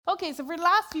Okay, so for the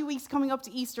last few weeks coming up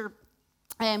to Easter,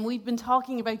 we've been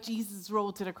talking about Jesus'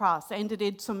 road to the cross. I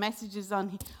did some messages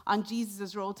on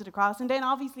Jesus' road to the cross. And then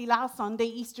obviously last Sunday,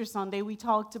 Easter Sunday, we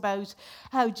talked about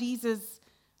how Jesus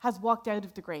has walked out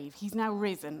of the grave. He's now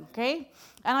risen, okay?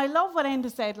 And I love what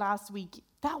Enda said last week.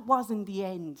 That wasn't the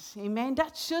end, amen?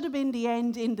 That should have been the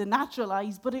end in the natural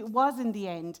eyes, but it wasn't the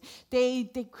end. They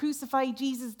crucified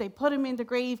Jesus, they put him in the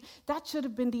grave. That should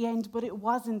have been the end, but it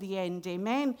wasn't the end,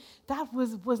 amen? That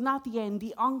was not the end.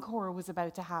 The encore was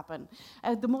about to happen.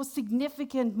 The most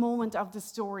significant moment of the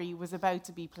story was about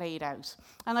to be played out.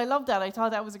 And I love that. I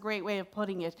thought that was a great way of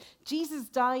putting it. Jesus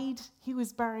died, he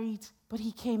was buried, but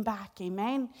he came back,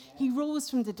 amen? He rose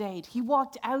from the dead. He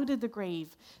walked out of the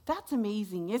grave. That's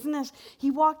amazing, isn't it?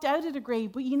 He walked out of the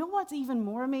grave, but you know what's even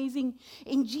more amazing?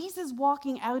 In Jesus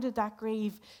walking out of that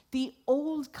grave, the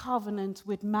old covenant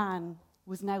with man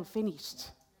was now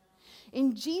finished.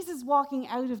 In Jesus walking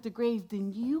out of the grave, the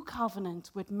new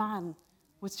covenant with man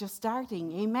was just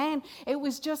starting, amen? It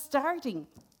was just starting.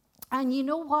 And you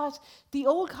know what? The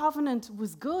old covenant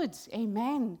was good,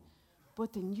 amen?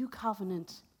 But the new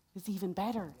covenant is even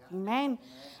better. Amen.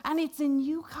 And it's a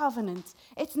new covenant.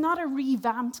 It's not a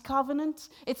revamped covenant.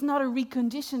 It's not a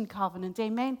reconditioned covenant.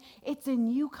 Amen. It's a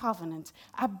new covenant,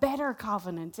 a better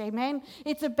covenant. Amen.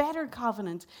 It's a better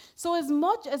covenant. So as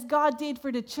much as God did for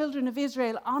the children of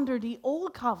Israel under the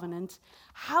old covenant,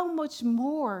 how much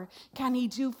more can he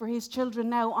do for his children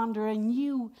now under a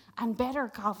new and better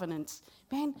covenant?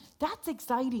 Man, that's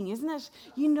exciting, isn't it?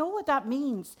 You know what that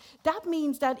means. That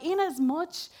means that in as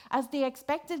much as they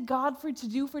expected God to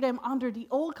do for them under the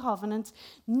old covenant,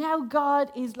 now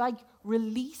God is like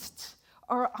released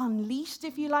or unleashed,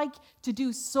 if you like, to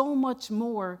do so much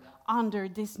more under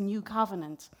this new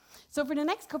covenant. So for the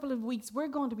next couple of weeks, we're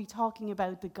going to be talking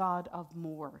about the God of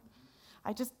more.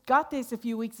 I just got this a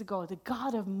few weeks ago, the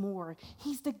God of more.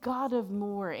 He's the God of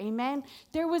more, amen?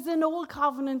 There was an old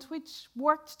covenant which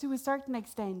worked to a certain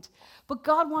extent, but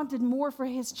God wanted more for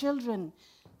his children.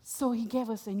 So he gave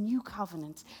us a new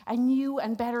covenant, a new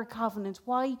and better covenant.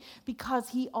 Why? Because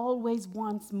he always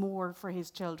wants more for his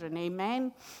children,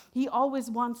 amen? He always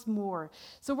wants more.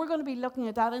 So we're going to be looking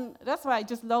at that, and that's why I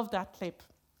just love that clip.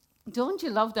 Don't you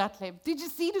love that clip? Did you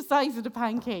see the size of the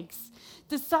pancakes?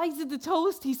 The size of the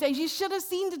toast, he says. You should have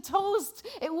seen the toast.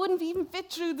 It wouldn't even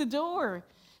fit through the door.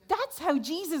 That's how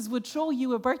Jesus would throw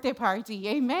you a birthday party,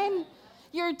 amen?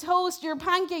 Your toast, your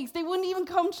pancakes, they wouldn't even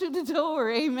come through the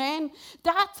door, amen?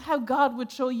 That's how God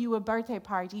would throw you a birthday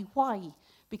party. Why?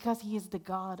 Because he is the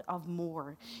God of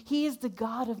more. He is the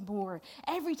God of more.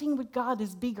 Everything with God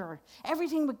is bigger.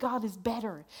 Everything with God is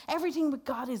better. Everything with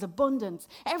God is abundance.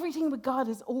 Everything with God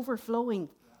is overflowing.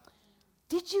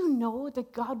 Did you know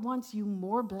that God wants you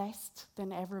more blessed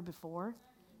than ever before?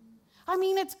 I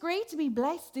mean, it's great to be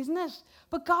blessed, isn't it?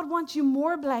 But God wants you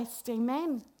more blessed,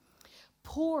 amen?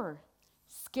 Poor,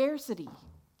 scarcity,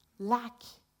 lack,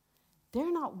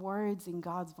 they're not words in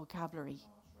God's vocabulary.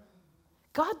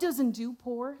 God doesn't do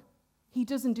poor. He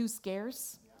doesn't do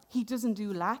scarce. He doesn't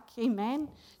do lack. Amen?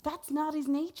 That's not his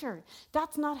nature.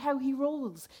 That's not how he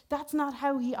rolls. That's not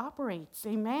how he operates.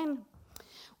 Amen?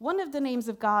 One of the names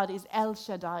of God is El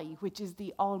Shaddai, which is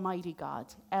the Almighty God.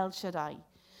 El Shaddai.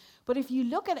 But if you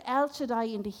look at El Shaddai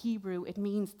in the Hebrew, it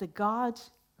means the God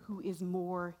who is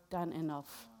more than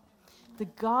enough. The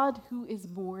God who is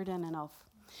more than enough.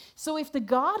 So if the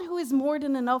God who is more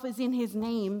than enough is in his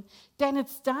name, then it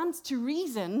stands to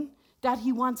reason that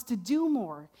he wants to do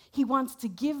more. He wants to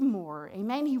give more.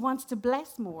 Amen? He wants to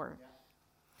bless more. Yeah.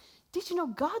 Did you know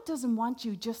God doesn't want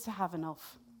you just to have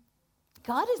enough?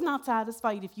 God is not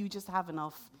satisfied if you just have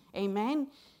enough. Amen?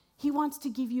 He wants to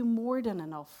give you more than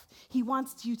enough. He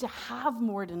wants you to have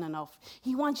more than enough.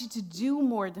 He wants you to do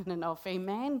more than enough.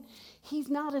 Amen? He's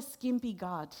not a skimpy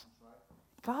God.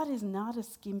 God is not a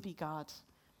skimpy God.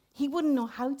 He wouldn't know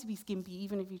how to be skimpy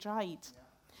even if he tried. Yeah.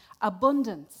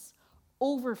 Abundance,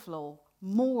 overflow,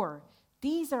 more.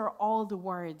 These are all the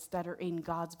words that are in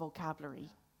God's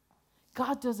vocabulary.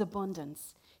 God does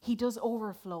abundance. He does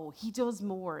overflow. He does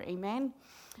more. Amen?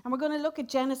 And we're going to look at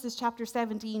Genesis chapter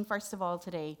 17 first of all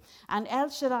today. And El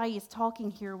Shaddai is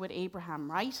talking here with Abraham,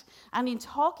 right? And in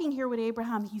talking here with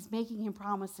Abraham, he's making him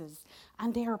promises.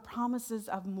 And they are promises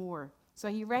of more. So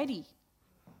are you ready?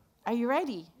 Are you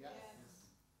ready? Yes.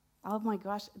 Oh my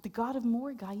gosh, the God of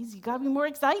more, guys. You got to be more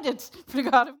excited for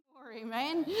the God of more,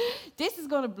 amen? This is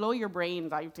going to blow your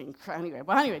brains, I think. Anyway,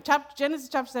 Genesis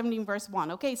chapter 17, verse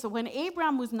 1. Okay, so when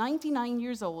Abraham was 99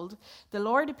 years old, the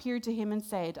Lord appeared to him and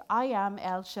said, I am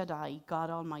El Shaddai,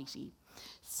 God Almighty.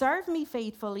 Serve me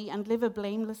faithfully and live a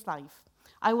blameless life.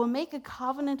 I will make a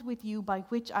covenant with you by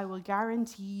which I will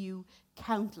guarantee you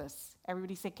countless.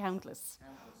 Everybody say countless.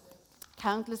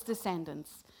 Countless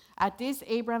descendants. At this,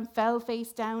 Abram fell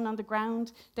face down on the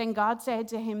ground. Then God said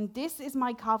to him, this is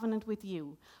my covenant with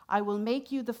you. I will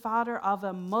make you the father of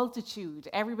a multitude.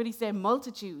 Everybody say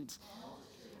multitude.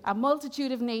 A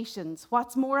multitude of nations.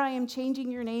 What's more, I am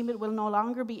changing your name. It will no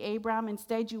longer be Abram.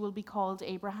 Instead, you will be called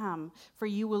Abraham, for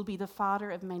you will be the father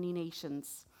of many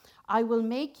nations. I will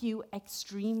make you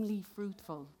extremely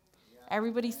fruitful.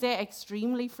 Everybody say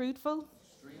extremely fruitful.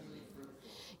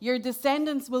 Your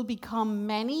descendants will become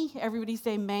many. Everybody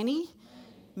say many.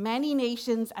 Many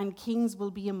nations and kings will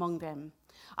be among them.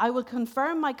 I will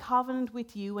confirm my covenant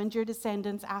with you and your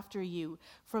descendants after you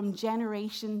from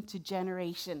generation to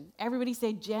generation. Everybody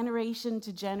say generation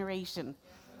to generation.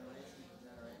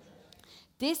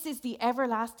 This is the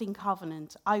everlasting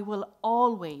covenant. I will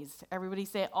always, everybody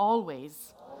say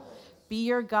always, be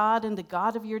your God and the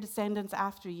God of your descendants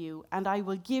after you, and I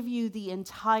will give you the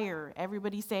entire,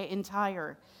 everybody say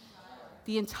entire,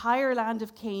 the entire land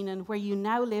of Canaan, where you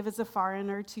now live as a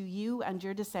foreigner, to you and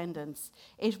your descendants.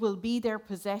 It will be their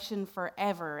possession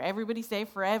forever. Everybody say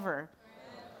forever.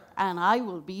 And I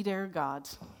will be their God.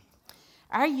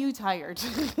 Are you tired?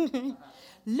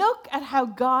 Look at how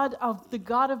the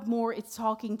God of more is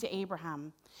talking to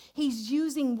Abraham. He's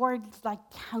using words like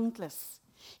countless.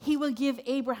 He will give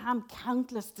Abraham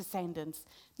countless descendants,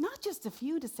 not just a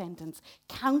few descendants,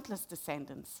 countless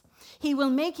descendants. He will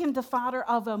make him the father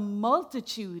of a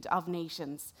multitude of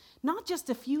nations, not just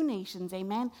a few nations,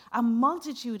 amen, a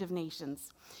multitude of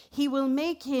nations. He will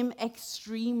make him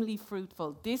extremely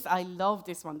fruitful. I love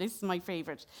this one. This is my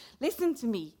favorite. Listen to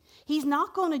me. He's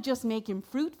not going to just make him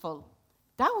fruitful.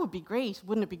 That would be great.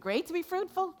 Wouldn't it be great to be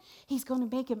fruitful? He's going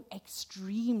to make him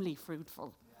extremely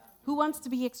fruitful. Who wants to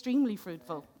be extremely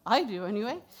fruitful? I do,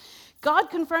 anyway.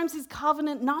 God confirms his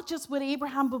covenant not just with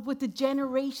Abraham, but with the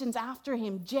generations after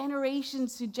him,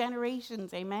 generations to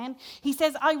generations, amen? He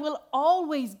says, I will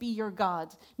always be your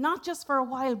God, not just for a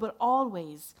while, but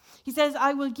always. He says,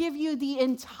 I will give you the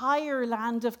entire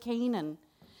land of Canaan.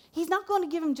 He's not going to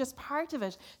give them just part of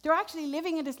it. They're actually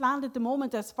living in this land at the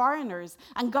moment as foreigners,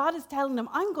 and God is telling them,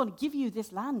 I'm going to give you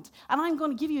this land, and I'm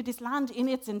going to give you this land in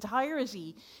its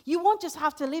entirety. You won't just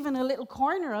have to live in a little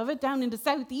corner of it down in the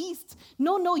southeast.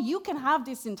 No, you can have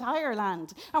this entire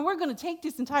land, and we're going to take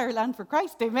this entire land for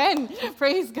Christ, amen.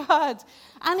 Praise God.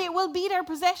 And it will be their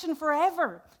possession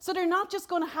forever. So they're not just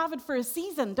going to have it for a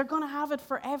season, they're going to have it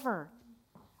forever.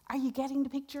 Are you getting the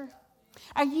picture?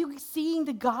 Are you seeing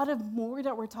the God of more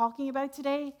that we're talking about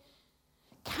today?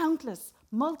 Countless,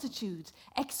 multitude,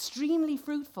 extremely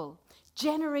fruitful,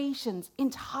 generations,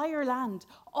 entire land,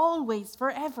 always,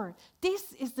 forever.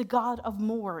 This is the God of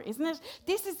more, isn't it?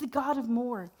 This is the God of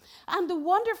more. And the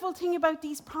wonderful thing about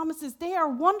these promises, they are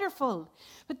wonderful,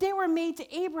 but they were made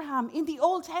to Abraham in the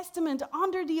Old Testament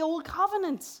under the Old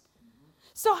Covenant.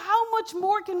 So how much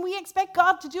more can we expect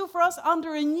God to do for us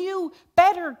under a new,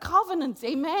 better covenant?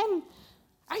 Amen?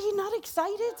 Are you not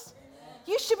excited? Amen.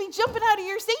 You should be jumping out of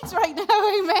your seats right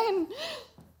now. Amen?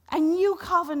 A new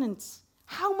covenant.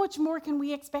 How much more can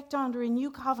we expect under a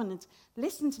new covenant?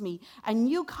 Listen to me. A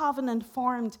new covenant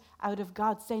formed out of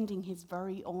God sending his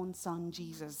very own son,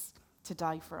 Jesus, to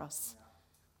die for us.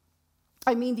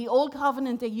 I mean, the old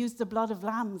covenant, they used the blood of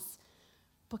lambs.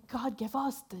 But God gave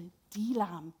us the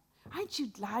lamb. Aren't you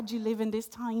glad you live in this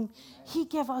time? He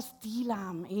gave us the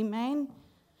lamb. Amen?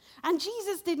 And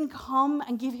Jesus didn't come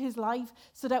and give his life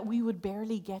so that we would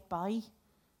barely get by.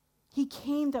 He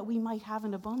came that we might have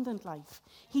an abundant life.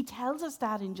 He tells us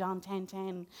that in John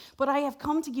 10:10. But I have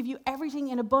come to give you everything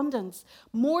in abundance,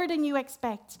 more than you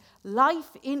expect,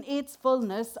 life in its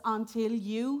fullness until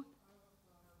you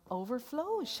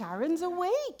overflow. Sharon's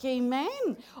awake.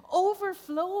 Amen.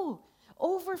 Overflow.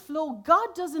 Overflow.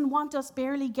 God doesn't want us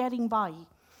barely getting by.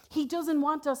 He doesn't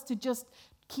want us to just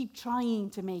keep trying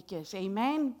to make it.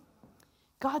 Amen.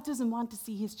 God doesn't want to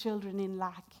see his children in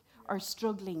lack or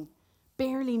struggling,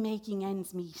 barely making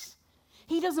ends meet.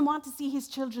 He doesn't want to see his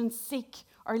children sick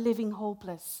or living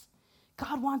hopeless.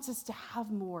 God wants us to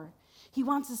have more. He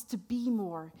wants us to be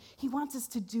more. He wants us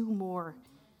to do more.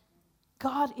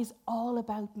 God is all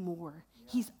about more.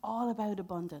 He's all about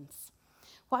abundance.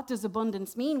 What does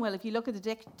abundance mean? Well, if you look at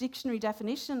the dictionary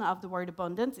definition of the word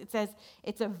abundance, it says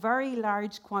it's a very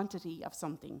large quantity of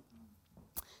something.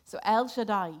 So El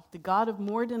Shaddai, the God of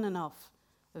more than enough,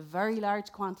 a very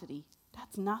large quantity.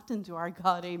 That's nothing to our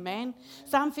God, amen?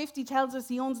 Psalm 50 tells us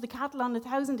he owns the cattle on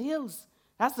 1,000 hills.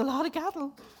 That's a lot of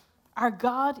cattle. Our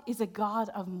God is a God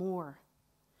of more.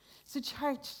 So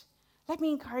church, let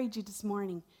me encourage you this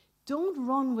morning. Don't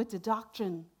run with the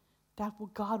doctrine that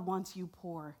God wants you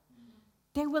poor.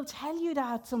 They will tell you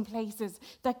that some places,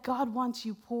 that God wants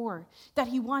you poor, that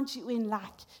he wants you in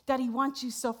lack, that he wants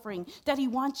you suffering, that he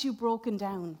wants you broken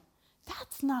down.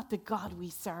 That's not the God we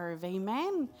serve,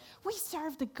 amen? We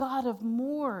serve the God of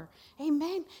more,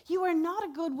 amen? You are not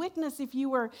a good witness if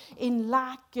you are in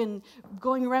lack and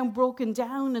going around broken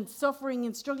down and suffering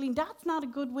and struggling. That's not a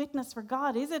good witness for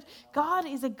God, is it? God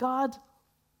is a God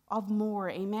of more,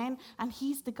 amen? And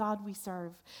he's the God we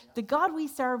serve. The God we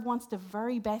serve wants the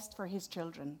very best for his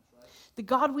children. The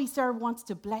God we serve wants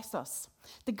to bless us.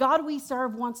 The God we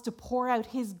serve wants to pour out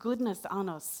his goodness on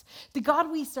us. The God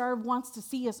we serve wants to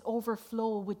see us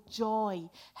overflow with joy,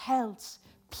 health,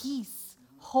 peace,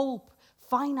 hope,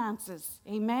 finances.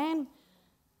 Amen?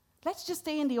 Let's just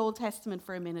stay in the Old Testament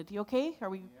for a minute, okay? Are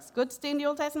we good to stay in the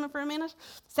Old Testament for a minute?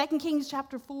 2 Kings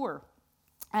chapter 4.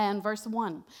 And verse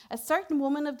 1, a certain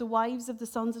woman of the wives of the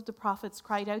sons of the prophets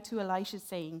cried out to Elisha,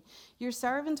 saying, your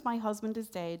servant, my husband, is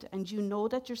dead, and you know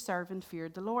that your servant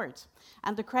feared the Lord.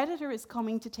 And the creditor is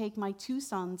coming to take my 2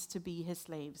 sons to be his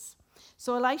slaves.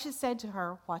 So Elisha said to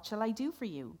her, what shall I do for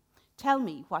you? Tell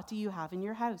me, what do you have in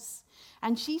your house?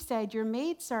 And she said, your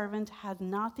maidservant had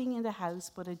nothing in the house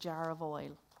but a jar of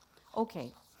oil.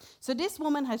 Okay, so this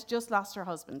woman has just lost her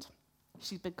husband.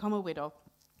 She's become a widow.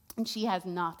 And she has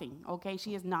nothing, okay?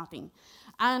 She has nothing.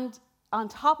 And on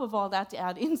top of all that, to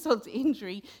add insult to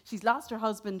injury, she's lost her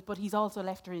husband, but he's also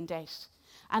left her in debt.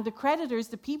 And the creditors,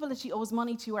 the people that she owes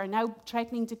money to, are now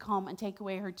threatening to come and take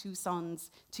away her 2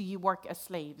 sons to work as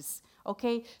slaves,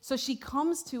 okay? So she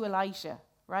comes to Elisha,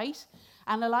 right?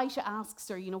 And Elisha asks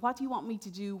her, what do you want me to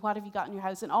do? What have you got in your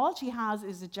house? And all she has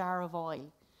is a jar of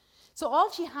oil. So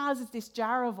all she has is this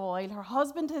jar of oil. Her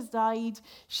husband has died.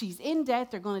 She's in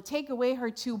debt. They're going to take away her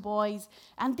 2 boys.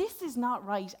 And this is not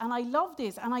right. And I love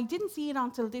this. And I didn't see it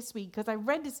until this week because I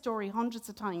read this story hundreds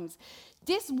of times.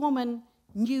 This woman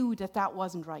knew that that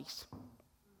wasn't right.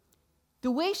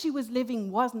 The way she was living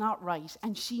was not right.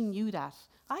 And she knew that.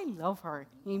 I love her.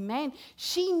 Amen.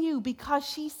 She knew because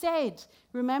she said,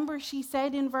 remember she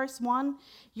said in verse 1,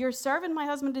 your servant, my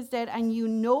husband, is dead, and you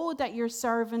know that your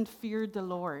servant feared the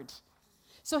Lord.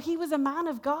 So he was a man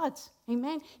of God.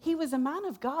 Amen. He was a man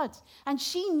of God. And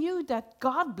she knew that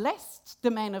God blessed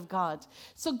the men of God.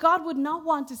 So God would not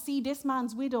want to see this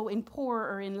man's widow in poor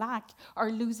or in lack or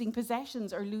losing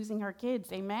possessions or losing her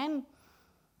kids. Amen.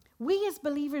 We as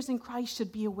believers in Christ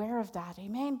should be aware of that,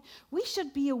 amen? We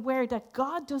should be aware that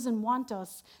God doesn't want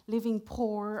us living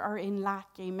poor or in lack,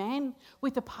 amen?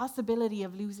 With the possibility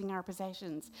of losing our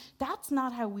possessions. That's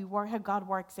not how how God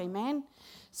works, amen?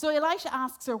 So Elisha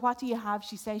asks her, what do you have?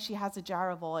 She says she has a jar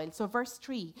of oil. So verse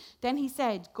 3, then he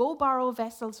said, go borrow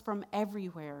vessels from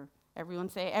everywhere. Everyone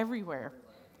say everywhere.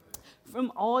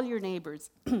 From all your neighbors.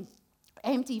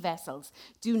 Empty vessels.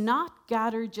 Do not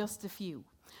gather just a few.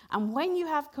 And when you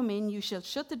have come in, you shall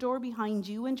shut the door behind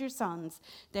you and your sons,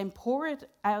 then pour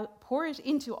it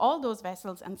into all those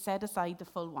vessels and set aside the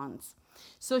full ones.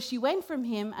 So she went from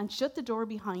him and shut the door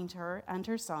behind her and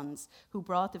her sons, who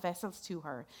brought the vessels to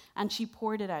her, and she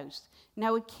poured it out.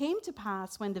 Now it came to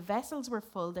pass when the vessels were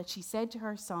full that she said to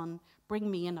her son,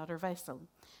 bring me another vessel.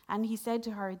 And he said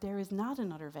to her, there is not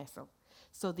another vessel.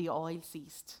 So the oil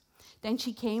ceased. Then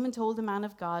she came and told the man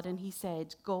of God, and he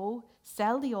said, go,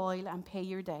 sell the oil and pay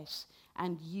your debt,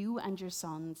 and you and your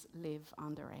sons live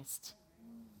on the rest.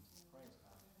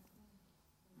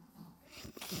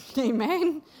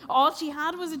 Amen. All she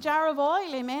had was a jar of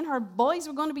oil, amen. Her boys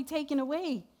were going to be taken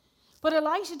away. But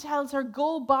Elisha tells her,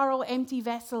 go borrow empty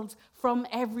vessels from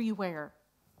everywhere.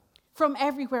 From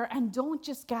everywhere, and don't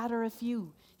just gather a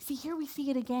few. See, here we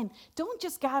see it again. Don't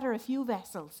just gather a few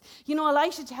vessels.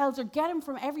 Elisha tells her, get them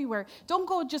from everywhere. Don't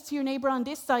go just to your neighbor on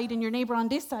this side and your neighbor on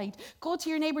this side. Go to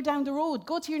your neighbor down the road.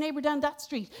 Go to your neighbor down that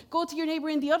street. Go to your neighbor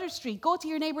in the other street. Go to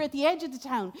your neighbor at the edge of the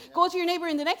town. Go to your neighbor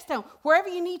in the next town. Wherever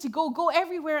you need to go, go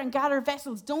everywhere and gather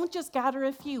vessels. Don't just gather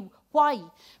a few. Why?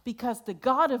 Because the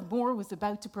God of more was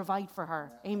about to provide for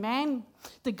her. Amen.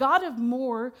 The God of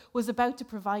more was about to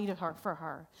provide for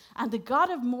her. And the God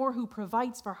of more who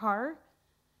provides for her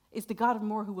is the God of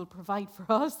more who will provide for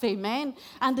us, amen?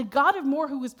 And the God of more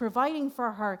who is providing for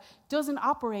her doesn't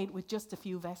operate with just a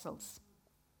few vessels.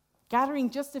 Gathering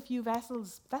just a few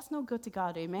vessels, that's no good to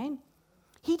God, amen?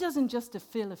 He doesn't just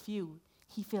fill a few,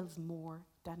 he fills more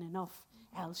than enough.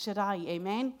 El Shaddai,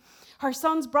 amen? Her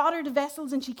sons brought her the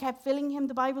vessels and she kept filling him,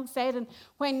 the Bible said, and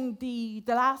when the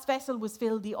last vessel was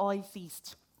filled, the oil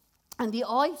ceased. And the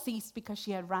oil ceased because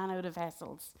she had ran out of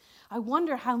vessels. I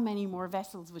wonder how many more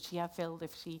vessels would she have filled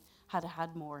if she had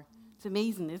had more. It's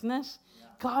amazing, isn't it?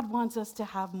 God wants us to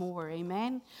have more,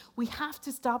 amen? We have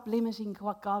to stop limiting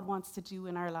what God wants to do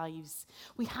in our lives.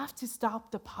 We have to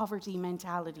stop the poverty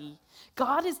mentality.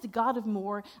 God is the God of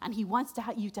more, and he wants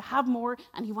you to have more,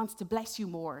 and he wants to bless you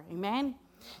more, amen?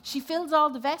 She fills all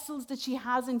the vessels that she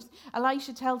has, and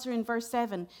Elisha tells her in verse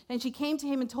 7. Then she came to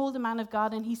him and told the man of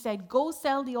God, and he said, go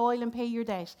sell the oil and pay your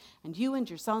debt, and you and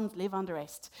your sons live on the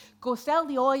rest. Go sell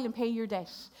the oil and pay your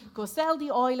debt. Go sell the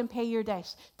oil and pay your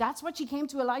debt. That's what she came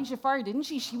to Elisha for, didn't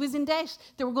she? She was in debt.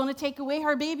 They were going to take away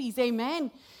her babies, amen?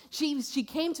 She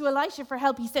came to Elisha for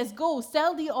help. He says, go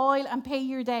sell the oil and pay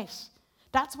your debt.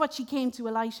 That's what she came to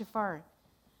Elisha for.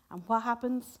 And what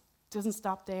happens? It doesn't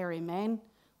stop there, amen?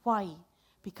 Why?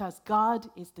 Because God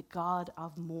is the God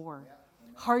of more.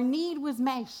 Her need was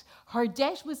met. Her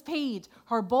debt was paid.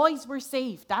 Her boys were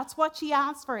safe. That's what she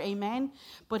asked for, amen?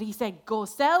 But he said, go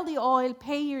sell the oil,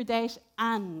 pay your debt,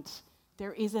 and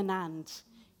there is an and.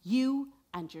 You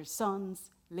and your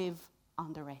sons live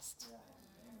on the rest.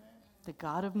 The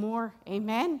God of more,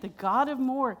 amen? The God of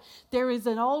more. There is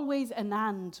always an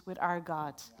and with our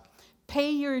God. Pay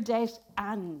your debt,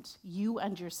 and you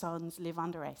and your sons live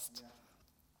on the rest.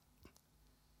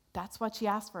 That's what she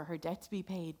asked for, her debt to be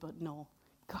paid, but no,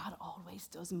 God always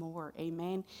does more,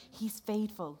 amen? He's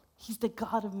faithful. He's the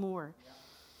God of more. Yeah.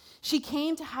 She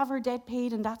came to have her debt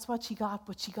paid, and that's what she got,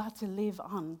 but she got to live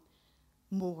on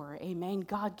more, amen?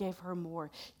 God gave her more.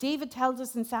 David tells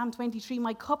us in Psalm 23,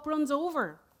 my cup runs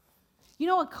over. You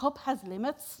know, a cup has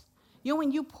limits. You know,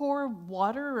 when you pour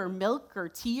water or milk or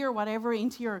tea or whatever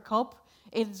into your cup,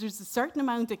 there's a certain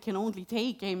amount it can only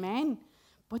take, amen?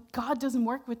 But God doesn't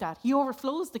work with that. He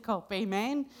overflows the cup,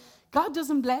 amen? God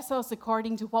doesn't bless us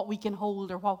according to what we can hold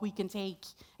or what we can take,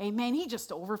 amen? He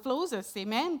just overflows us,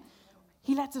 amen?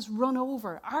 He lets us run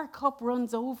over. Our cup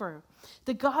runs over.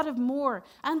 The God of more.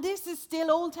 And this is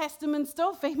still Old Testament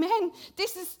stuff, amen?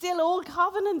 This is still Old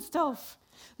Covenant stuff.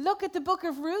 Look at the book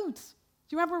of Ruth.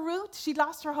 Do you remember Ruth? She'd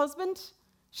lost her husband.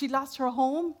 She'd lost her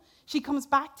home. She comes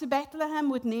back to Bethlehem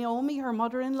with Naomi, her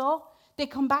mother-in-law. They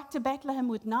come back to Bethlehem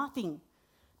with nothing.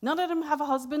 None of them have a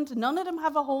husband. None of them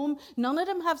have a home. None of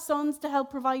them have sons to help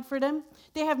provide for them.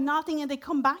 They have nothing, and they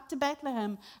come back to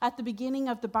Bethlehem at the beginning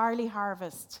of the barley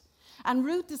harvest. And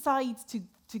Ruth decides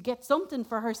to get something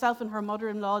for herself and her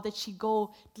mother-in-law, that she'd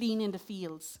go glean in the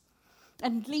fields.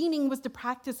 And gleaning was the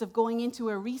practice of going into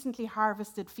a recently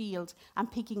harvested field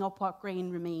and picking up what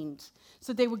grain remained.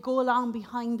 So they would go along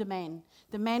behind the men.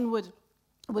 The men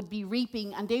would be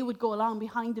reaping, and they would go along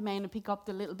behind the men and pick up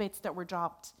the little bits that were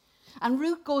dropped. And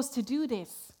Ruth goes to do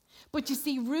this. But you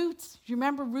see, Ruth, you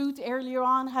remember Ruth earlier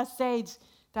on has said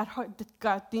that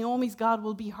Naomi's God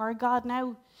will be her God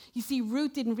now. You see,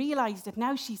 Ruth didn't realize that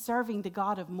now she's serving the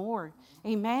God of more.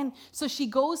 Amen. So she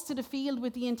goes to the field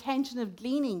with the intention of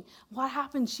gleaning. What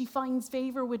happens? She finds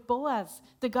favor with Boaz,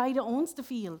 the guy that owns the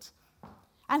field.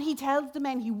 And he tells the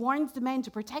men, he warns the men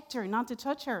to protect her, not to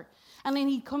touch her. And then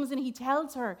he comes and he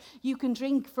tells her, you can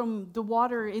drink from the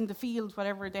water in the field,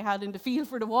 whatever they had in the field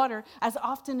for the water, as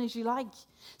often as you like.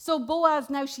 So Boaz,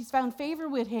 now she's found favor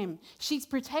with him. She's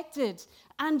protected,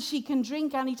 and she can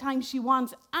drink anytime she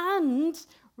wants. And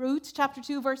Ruth, chapter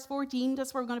 2, verse 14,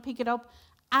 that's where we're going to pick it up.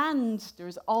 And,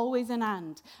 there's always an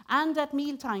and. And at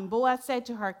mealtime, Boaz said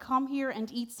to her, come here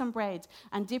and eat some bread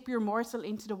and dip your morsel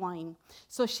into the wine.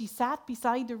 So she sat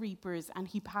beside the reapers, and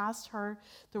he passed her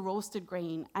the roasted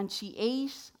grain. And she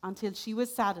ate until she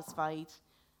was satisfied,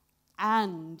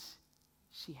 and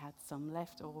she had some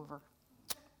left over.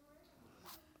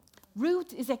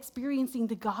 Ruth is experiencing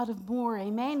the God of more,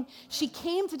 amen? She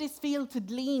came to this field to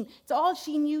glean. It's all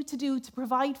she knew to do to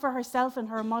provide for herself and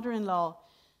her mother-in-law.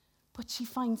 But she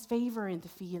finds favor in the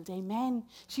field, amen?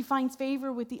 She finds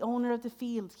favor with the owner of the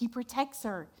field. He protects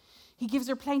her. He gives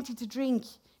her plenty to drink.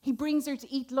 He brings her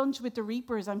to eat lunch with the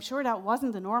reapers. I'm sure that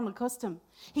wasn't the normal custom.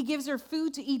 He gives her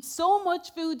food to eat, so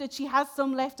much food that she has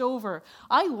some left over.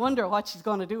 I wonder what she's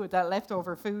going to do with that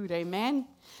leftover food, amen?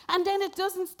 And then it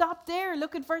doesn't stop there.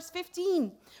 Look at verse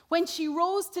 15. When she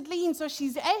rose to glean, so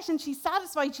she's ate and she's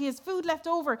satisfied, she has food left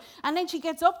over, and then she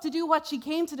gets up to do what she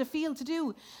came to the field to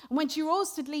do. And when she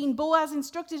rose to glean, Boaz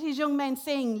instructed his young men,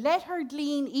 saying, let her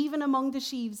glean even among the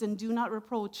sheaves, and do not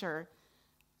reproach her.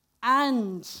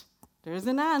 And... there's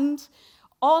an and.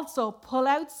 Also, pull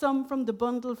out some from the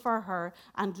bundle for her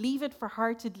and leave it for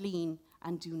her to glean,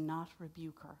 and do not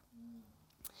rebuke her.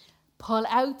 Pull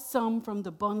out some from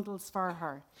the bundles for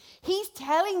her. He's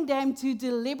telling them to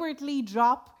deliberately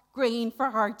drop grain for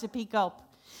her to pick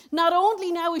up. Not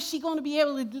only now is she going to be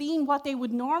able to glean what they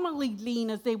would normally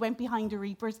glean as they went behind the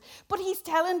reapers, but he's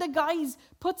telling the guys,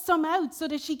 put some out so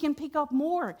that she can pick up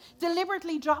more.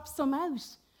 Deliberately drop some out.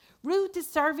 Ruth is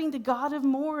serving the God of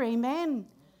more. Amen.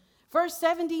 Verse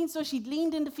 17, so she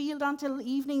gleaned in the field until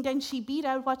evening. Then she beat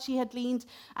out what she had gleaned,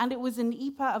 and it was an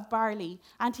ephah of barley.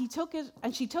 And she took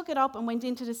it up and went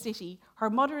into the city. Her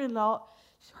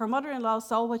mother-in-law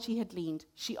saw what she had gleaned.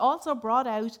 She also brought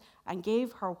out and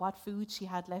gave her what food she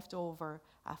had left over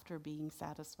after being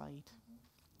satisfied.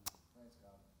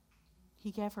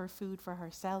 He gave her food for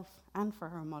herself and for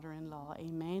her mother-in-law.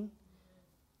 Amen.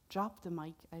 Drop the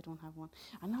mic. I don't have one.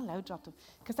 I'm not allowed to drop them,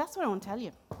 because that's what I want to tell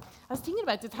you. I was thinking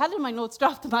about this. Had in my notes,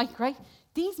 drop the mic, right?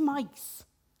 These mics,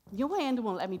 you know why Enda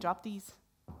won't let me drop these?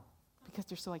 Because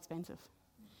they're so expensive.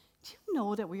 Do you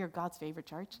know that we are God's favorite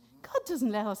church? God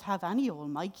doesn't let us have any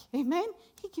old mic. Amen?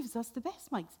 He gives us the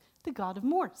best mics, the God of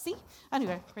more. See?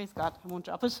 Anyway, praise God. I won't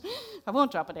drop it. I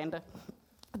won't drop it, Enda.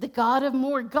 The God of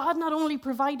more. God not only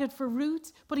provided for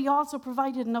Ruth, but he also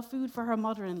provided enough food for her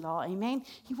mother-in-law. Amen?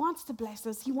 He wants to bless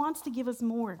us. He wants to give us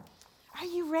more. Are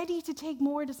you ready to take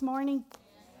more this morning?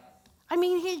 I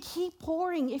mean, he'll keep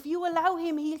pouring. If you allow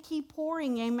him, he'll keep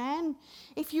pouring. Amen?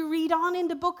 If you read on in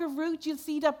the book of Ruth, you'll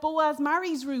see that Boaz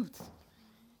marries Ruth.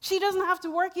 She doesn't have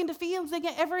to work in the fields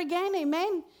ever again.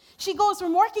 Amen? She goes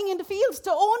from working in the fields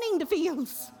to owning the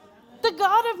fields. The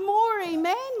God of more.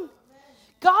 Amen?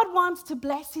 God wants to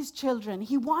bless his children.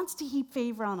 He wants to heap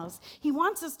favor on us. He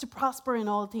wants us to prosper in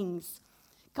all things.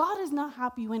 God is not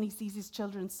happy when he sees his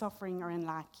children suffering or in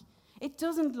lack. It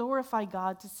doesn't glorify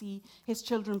God to see his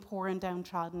children poor and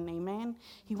downtrodden. Amen.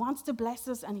 He wants to bless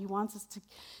us, and he wants us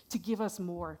to give us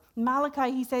more. In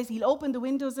Malachi, he says he'll open the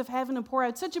windows of heaven and pour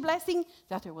out such a blessing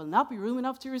that there will not be room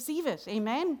enough to receive it.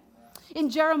 Amen. In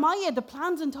Jeremiah, the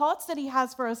plans and thoughts that he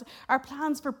has for us are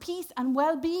plans for peace and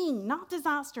well-being, not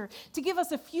disaster, to give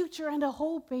us a future and a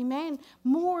hope. Amen.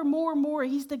 More, more, more.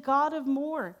 He's the God of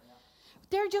more.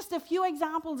 They're just a few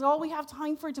examples, all we have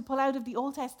time for to pull out of the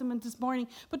Old Testament this morning.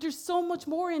 But there's so much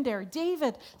more in there.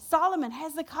 David, Solomon,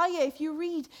 Hezekiah, if you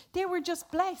read, they were just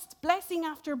blessed, blessing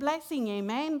after blessing.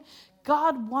 Amen.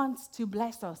 God wants to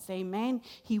bless us. Amen.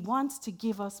 He wants to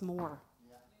give us more.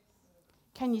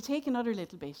 Can you take another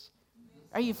little bit?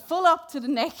 Are you full up to the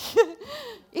neck?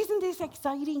 Isn't this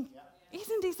exciting?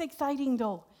 Isn't this exciting,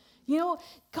 though? You know,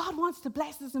 God wants to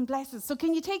bless us and bless us. So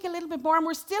can you take a little bit more? And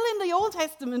we're still in the Old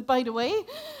Testament, by the way.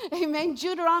 Amen.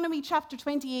 Deuteronomy chapter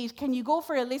 28. Can you go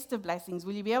for a list of blessings?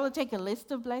 Will you be able to take a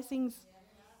list of blessings?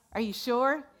 Are you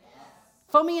sure? Yes.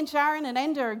 Fummy and Sharon and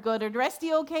Enda are good. Are the rest of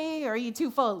you okay? Or are you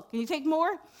too full? Can you take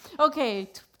more? Okay.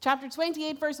 Chapter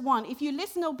 28, verse 1. If you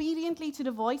listen obediently to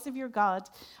the voice of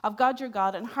God your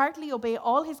God, and heartily obey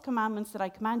all his commandments that I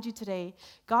command you today,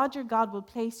 God your God will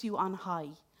place you on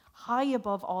high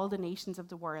above all the nations of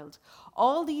the world.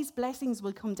 All these blessings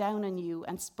will come down on you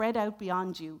and spread out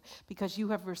beyond you because you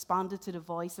have responded to the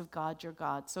voice of God your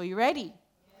God. So you ready?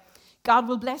 God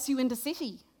will bless you in the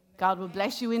city. God will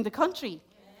bless you in the country.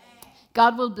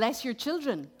 God will bless your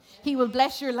children. He will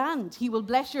bless your land. He will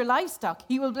bless your livestock.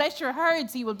 He will bless your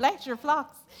herds. He will bless your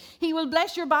flocks. He will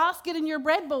bless your basket and your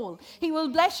bread bowl. He will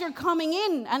bless your coming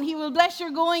in, and he will bless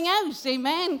your going out.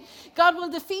 Amen. God will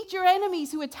defeat your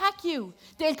enemies who attack you.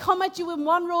 They'll come at you in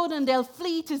one road and they'll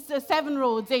flee to 7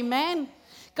 roads. Amen.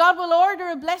 God will order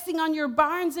a blessing on your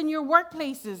barns and your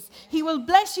workplaces. He will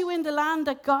bless you in the land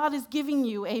that God is giving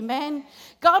you. Amen.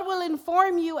 God will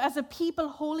inform you as a people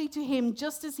holy to him,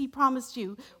 just as he promised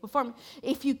you,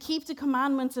 if you keep the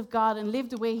commandments of God and live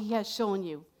the way he has shown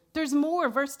you. There's more.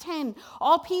 Verse 10.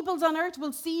 All peoples on earth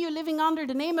will see you living under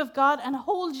the name of God and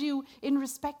hold you in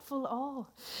respectful awe.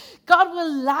 God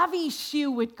will lavish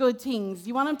you with good things.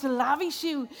 You want him to lavish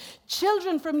you?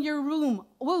 Children from your womb,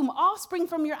 offspring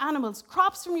from your animals,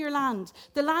 crops from your land,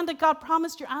 the land that God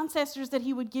promised your ancestors that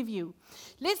he would give you.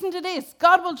 Listen to this.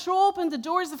 God will throw open the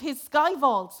doors of his sky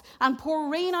vaults and pour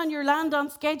rain on your land on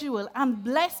schedule and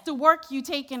bless the work you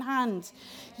take in hand.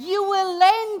 You will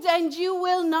lend and you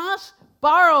will not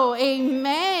borrow.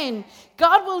 Amen.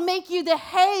 God will make you the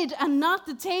head and not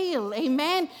the tail.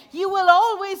 Amen. You will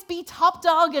always be top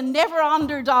dog and never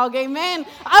underdog. Amen.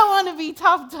 I want to be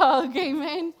top dog.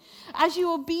 Amen. As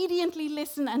you obediently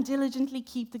listen and diligently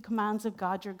keep the commands of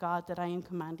God your God that I am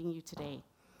commanding you today.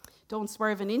 Don't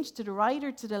swerve an inch to the right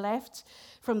or to the left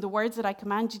from the words that I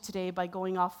command you today by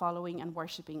going off following and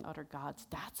worshiping other gods.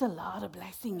 That's a lot of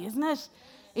blessing, isn't it?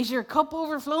 Is your cup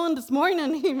overflowing this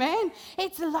morning? Amen.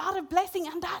 It's a lot of blessing,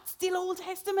 and that's still Old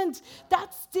Testament.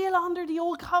 That's still under the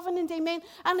old covenant. Amen.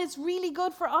 And it's really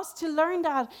good for us to learn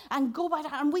that and go by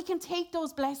that, and we can take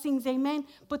those blessings. Amen.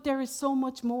 But there is so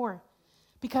much more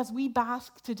because we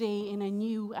bask today in a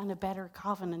new and a better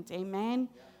covenant. Amen.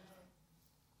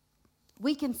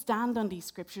 We can stand on these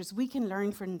scriptures. We can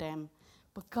learn from them.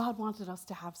 But God wanted us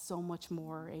to have so much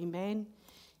more. Amen.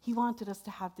 He wanted us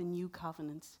to have the new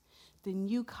covenant. The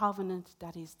new covenant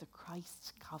that is the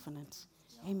Christ covenant.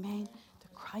 Amen. The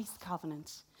Christ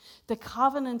covenant. The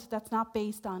covenant that's not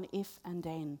based on if and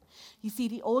then. You see,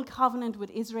 the old covenant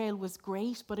with Israel was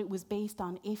great, but it was based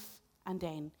on if and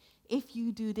then. If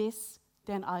you do this,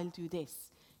 then I'll do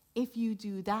this. If you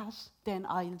do that, then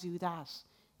I'll do that.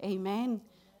 Amen.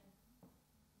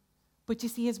 But you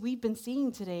see, as we've been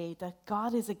seeing today, that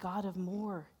God is a God of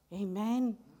more.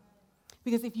 Amen.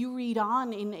 Because if you read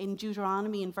on in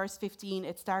Deuteronomy in verse 15,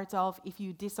 it starts off, if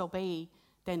you disobey,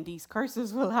 then these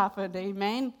curses will happen.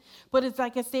 Amen. But it's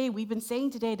like I say, we've been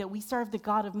saying today that we serve the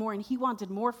God of more, and he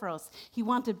wanted more for us. He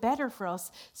wanted better for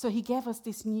us. So he gave us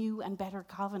this new and better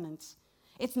covenant.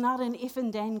 It's not an if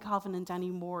and then covenant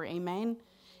anymore. Amen.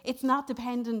 It's not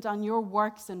dependent on your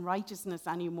works and righteousness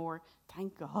anymore.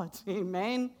 Thank God.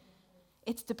 Amen.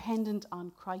 It's dependent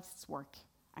on Christ's work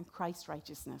and Christ's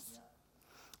righteousness.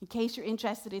 In case you're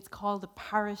interested, it's called the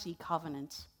parity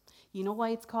covenant. You know why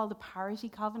it's called the parity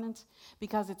covenant?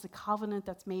 Because it's a covenant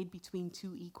that's made between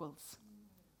two equals.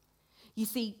 You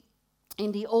see,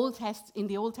 in the Old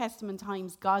Testament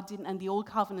times, God didn't, and the Old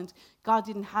Covenant, God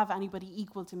didn't have anybody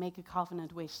equal to make a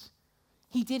covenant with.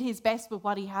 He did his best with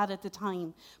what he had at the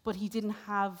time, but he didn't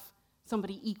have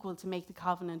somebody equal to make the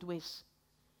covenant with.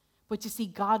 But you see,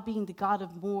 God being the God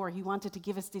of more, he wanted to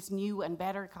give us this new and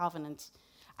better covenant.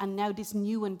 And now this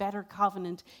new and better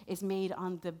covenant is made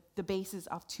on the basis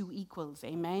of two equals.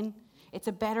 Amen? It's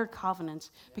a better covenant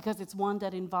because it's one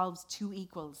that involves two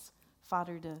equals.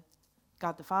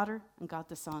 God the Father and God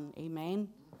the Son. Amen?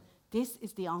 This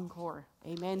is the encore.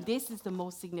 Amen? This is the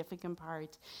most significant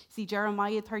part. See,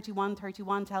 Jeremiah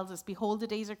 31:31 tells us, behold, the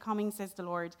days are coming, says the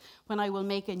Lord, when I will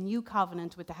make a new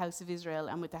covenant with the house of Israel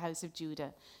and with the house of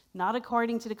Judah. Not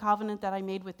according to the covenant that I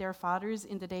made with their fathers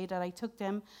in the day that I took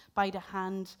them by the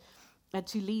hand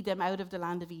to lead them out of the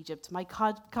land of Egypt. My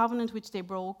covenant which they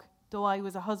broke, though I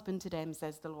was a husband to them,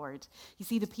 says the Lord. You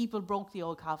see, the people broke the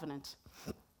old covenant.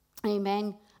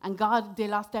 Amen. And God, they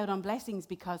lost out on blessings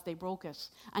because they broke it.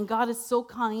 And God is so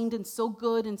kind and so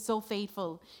good and so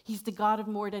faithful. He's the God of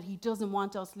more that he doesn't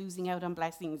want us losing out on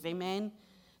blessings. Amen.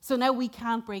 So now we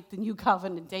can't break the new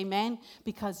covenant, amen,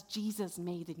 because Jesus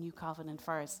made the new covenant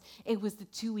for us. It was the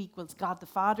two equals, God the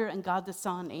Father and God the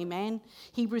Son, amen.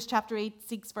 Hebrews chapter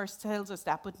 8:6 verse tells us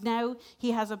that. But now he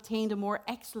has obtained a more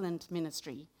excellent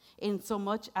ministry, in so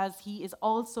much as he is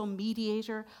also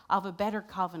mediator of a better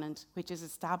covenant, which is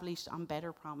established on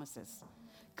better promises.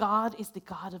 God is the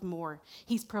God of more.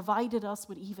 He's provided us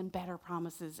with even better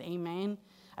promises, amen.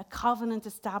 A covenant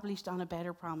established on a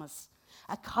better promise.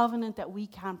 A covenant that we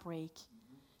can't break.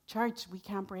 Church, we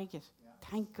can't break it.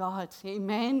 Thank God.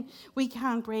 Amen. We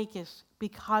can't break it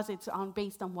because it's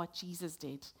based on what Jesus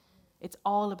did. It's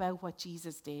all about what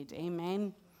Jesus did.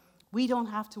 Amen. We don't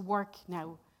have to work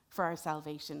now for our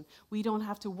salvation. We don't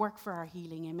have to work for our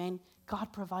healing. Amen.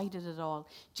 God provided it all.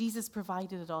 Jesus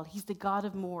provided it all. He's the God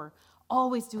of more.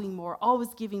 Always doing more.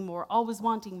 Always giving more. Always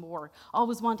wanting more.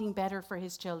 Always wanting better for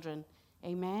his children.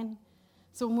 Amen.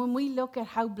 So when we look at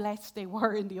how blessed they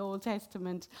were in the Old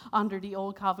Testament under the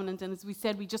Old Covenant, and as we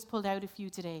said, we just pulled out a few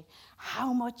today,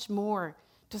 how much more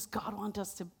does God want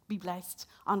us to be blessed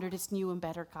under this new and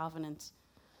better covenant?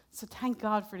 So thank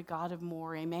God for the God of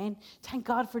more, amen? Thank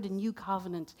God for the new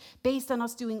covenant, based on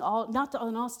us doing not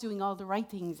on us doing all the right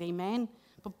things, amen?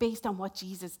 But based on what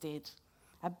Jesus did.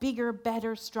 A bigger,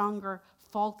 better, stronger,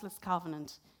 faultless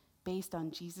covenant based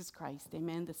on Jesus Christ,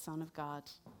 amen, the Son of God,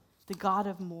 the God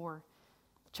of more.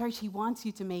 Church, he wants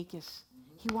you to make it.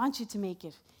 He wants you to make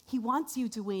it. He wants you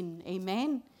to win.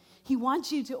 Amen? He wants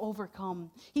you to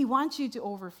overcome. He wants you to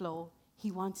overflow.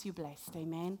 He wants you blessed.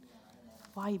 Amen?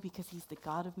 Why? Because he's the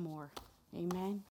God of more. Amen?